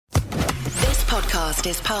podcast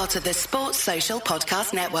is part of the Sports Social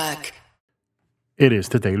Podcast Network. It is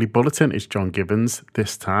the Daily Bulletin. It's John Gibbons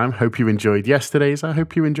this time. Hope you enjoyed yesterday's. I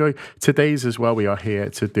hope you enjoy today's as well. We are here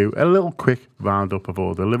to do a little quick roundup of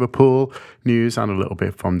all the Liverpool news and a little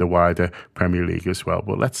bit from the wider Premier League as well.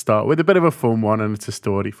 But let's start with a bit of a fun one, and it's a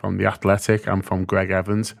story from The Athletic and from Greg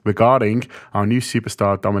Evans regarding our new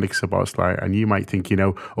superstar Dominic Szoboszlai. And you might think you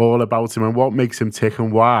know all about him and what makes him tick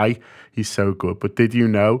and why he's so good. But did you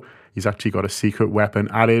know he's actually got a secret weapon,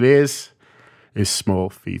 and it is small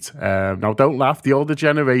feet. Now, don't laugh. The older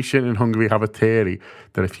generation in Hungary have a theory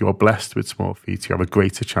that if you're blessed with small feet, you have a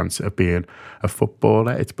greater chance of being a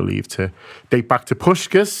footballer. It's believed to date back to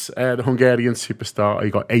Puskás, the Hungarian superstar. He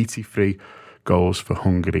got 83 goals for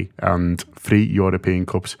Hungary and 3 European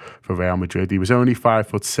Cups for Real Madrid. He was only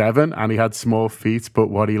 5'7" and he had small feet,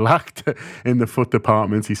 but what he lacked in the foot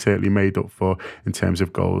department, he certainly made up for in terms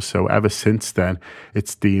of goals. So ever since then,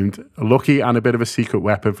 it's deemed lucky and a bit of a secret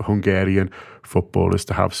weapon for Hungarian footballers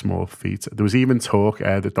to have small feet. There was even talk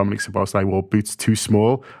that Dominic Szoboszlai wore boots too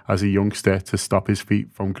small as a youngster to stop his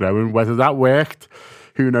feet from growing. Whether that worked,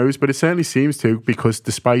 who knows? But it certainly seems to, because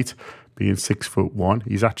despite being 6'1",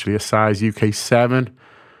 he's actually a size UK 7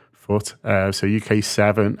 foot. So UK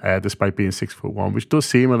 7, despite being 6'1", which does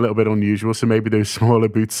seem a little bit unusual. So maybe those smaller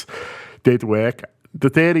boots did work. The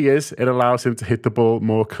theory is it allows him to hit the ball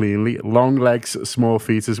more cleanly. Long legs, small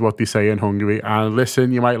feet is what they say in Hungary. And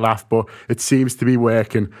listen, you might laugh, but it seems to be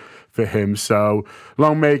working for him. So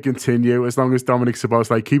long may it continue. As long as Dominic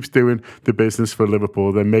Szoboszlai keeps doing the business for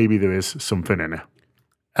Liverpool, then maybe there is something in it.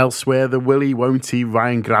 Elsewhere, the Willie Won't He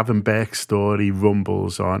Ryan Gravenberch story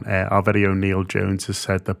rumbles on. Our very own Neil Jones has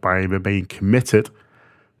said that Bayern remain committed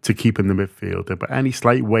to keeping the midfielder, but any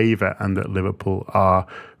slight waver and that Liverpool are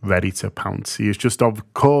ready to pounce. He is just,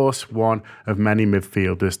 of course, one of many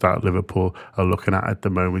midfielders that Liverpool are looking at the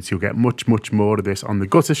moment. You'll get much, much more of this on The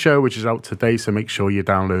Gutter Show, which is out today, so make sure you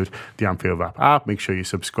download the Anfield Wrap app, make sure you're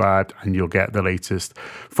subscribed, and you'll get the latest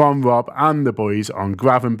from Rob and the boys on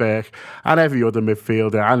Gravenberch and every other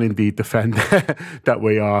midfielder and indeed defender that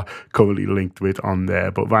we are currently linked with on there.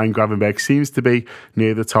 But Ryan Gravenberch seems to be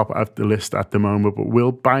near the top of the list at the moment, but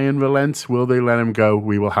will Bayern relent? Will they let him go?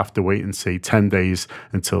 We will have to wait and see. 10 days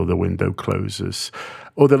until the window closes.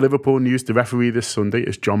 Other Liverpool news, the referee this Sunday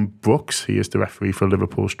is John Brooks. He is the referee for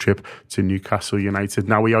Liverpool's trip to Newcastle United.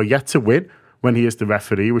 Now, we are yet to win when he is the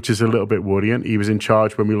referee, which is a little bit worrying. He was in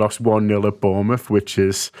charge when we lost 1-0 at Bournemouth, which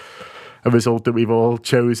is a result that we've all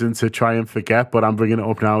chosen to try and forget, but I'm bringing it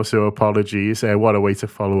up now, so apologies. What a way to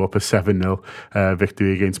follow up a 7-0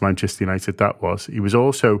 victory against Manchester United that was. He was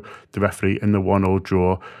also the referee in the 1-1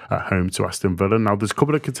 draw at home to Aston Villa. Now, there's a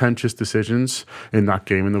couple of contentious decisions in that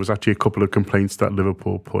game, and there was actually a couple of complaints that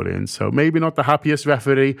Liverpool put in, so maybe not the happiest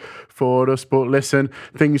referee for us, but listen,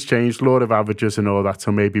 things changed, law of averages and all that,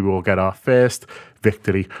 so maybe we'll get our first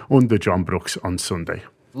victory under John Brooks on Sunday.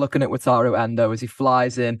 Looking at Wataru Endo as he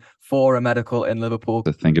flies in for a medical in Liverpool.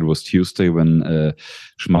 I think it was Tuesday when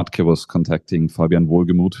Schmadtke was contacting Fabian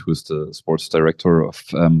Wohlgemuth, who's the sports director of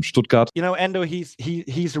Stuttgart. You know, Endo, he's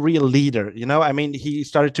a real leader. You know, I mean, he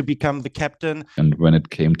started to become the captain. And when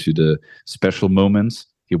it came to the special moments,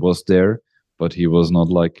 he was there, but he was not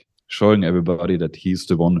like showing everybody that he's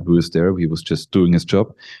the one who is there. He was just doing his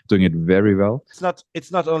job, doing it very well.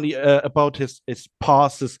 It's not only about his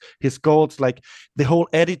passes, his goals, like the whole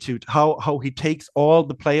attitude, how he takes all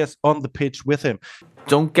the players on the pitch with him.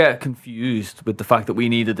 Don't get confused with the fact that we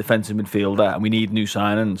need a defensive midfielder and we need new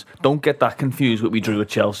signings. Don't get that confused with what we drew at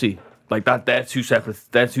Chelsea. Like that, they're two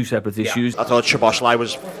separate issues. I thought Szoboszlai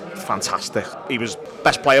was fantastic. He was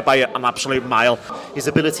best player by an absolute mile. His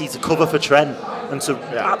ability to cover for Trent and to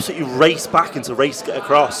absolutely race back and to race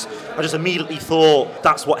across. I just immediately thought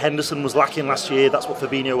that's what Henderson was lacking last year. That's what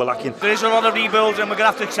Fabinho were lacking. There is a lot of rebuilds, and we're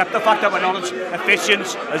going to have to accept the fact that we're not as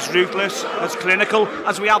efficient, as ruthless, as clinical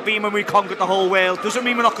as we have been when we conquered the whole world. Doesn't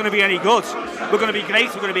mean we're not going to be any good. We're going to be great.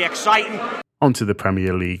 We're going to be exciting. Onto the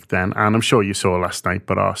Premier League then, and I'm sure you saw last night,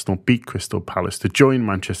 but Arsenal beat Crystal Palace to join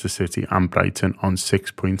Manchester City and Brighton on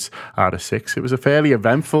 6 points out of 6. It was a fairly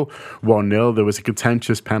eventful 1-0. There was a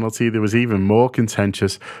contentious penalty. There was even more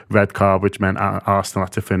contentious red card, which meant Arsenal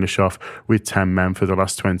had to finish off with 10 men for the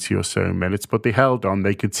last 20 or so minutes, but they held on.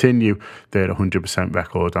 They continue their 100%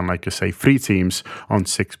 record, and like I say, 3 teams on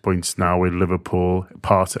 6 points now, with Liverpool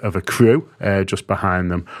part of a crew just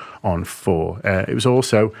behind them on 4. It was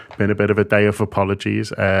also been a bit of a day of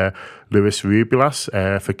apologies. Luis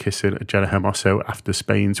Rubilas for kissing Jenna Hermoso after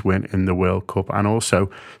Spain's win in the World Cup, and also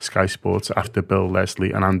Sky Sports after Bill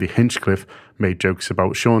Leslie and Andy Hinchcliffe made jokes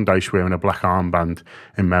about Sean Dyche wearing a black armband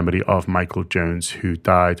in memory of Michael Jones, who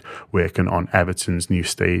died working on Everton's new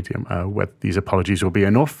stadium. Whether these apologies will be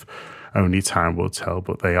enough, only time will tell,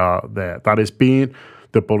 but they are there. That has been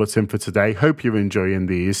the Bulletin for today. Hope you're enjoying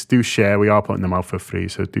these. Do share. We are putting them out for free,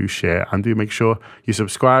 so do share, and do make sure you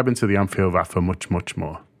subscribe into the Anfield app for much, much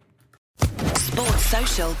more. Sports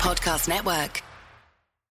Social Podcast Network.